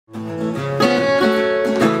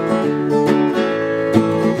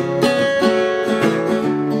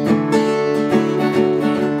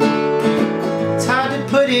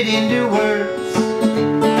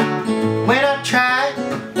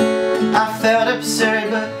somewhat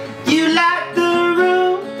absurd, but you like the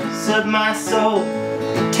roots of my soul.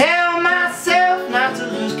 Tell myself not to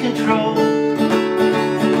lose control.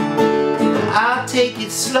 I'll take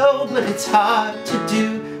it slow, but it's hard to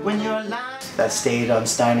do when you're lying. I stayed on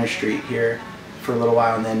Steiner Street here for a little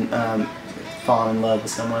while, and then fallen in love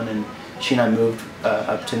with someone, and she and I moved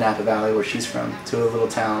up to Napa Valley, where she's from, to a little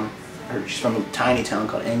town, or she's from a tiny town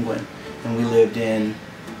called England, and we lived in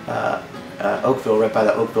Oakville, right by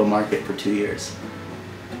the Oakville Market, for 2 years.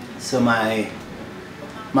 So my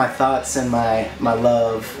thoughts and my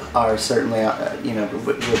love are certainly you know,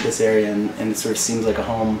 with this area, and it sort of seems like a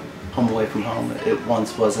home away from home. It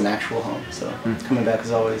once was an actual home, so coming back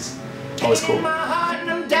is always cool. My heart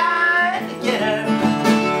and I'm dying to get her.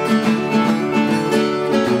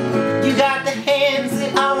 You got the hands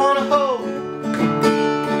that I want to hold.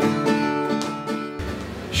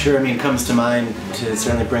 Sure, I mean, it comes to mind to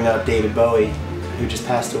certainly bring up David Bowie, who just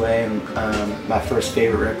passed away, and my first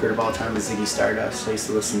favorite record of all time is Ziggy Stardust. I used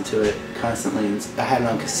to listen to it constantly, and I had it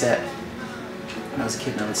on cassette when I was a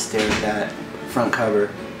kid, and I would stare at that front cover,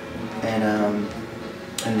 and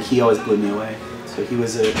he always blew me away. So he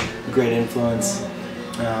was a great influence,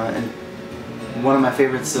 and one of my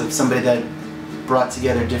favorites of somebody that brought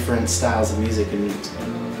together different styles of music and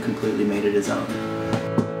completely made it his own.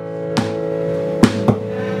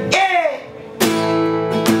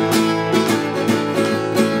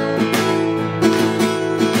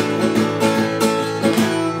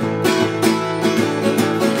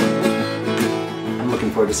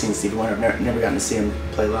 To seeing Stevie Wonder. I've never gotten to see him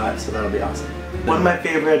play live, so that'll be awesome. One of my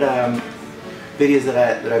favorite videos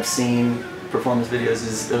that I've seen, performance videos,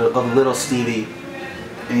 is of little Stevie,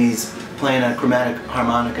 and he's playing a chromatic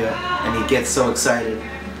harmonica, and he gets so excited,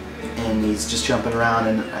 and he's just jumping around,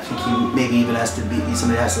 and I think he maybe even has to be,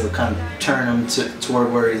 somebody has to kind of turn him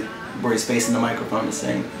toward where he's facing the microphone to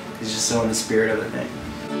sing. He's just so in the spirit of the thing.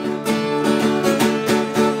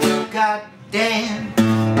 God damn.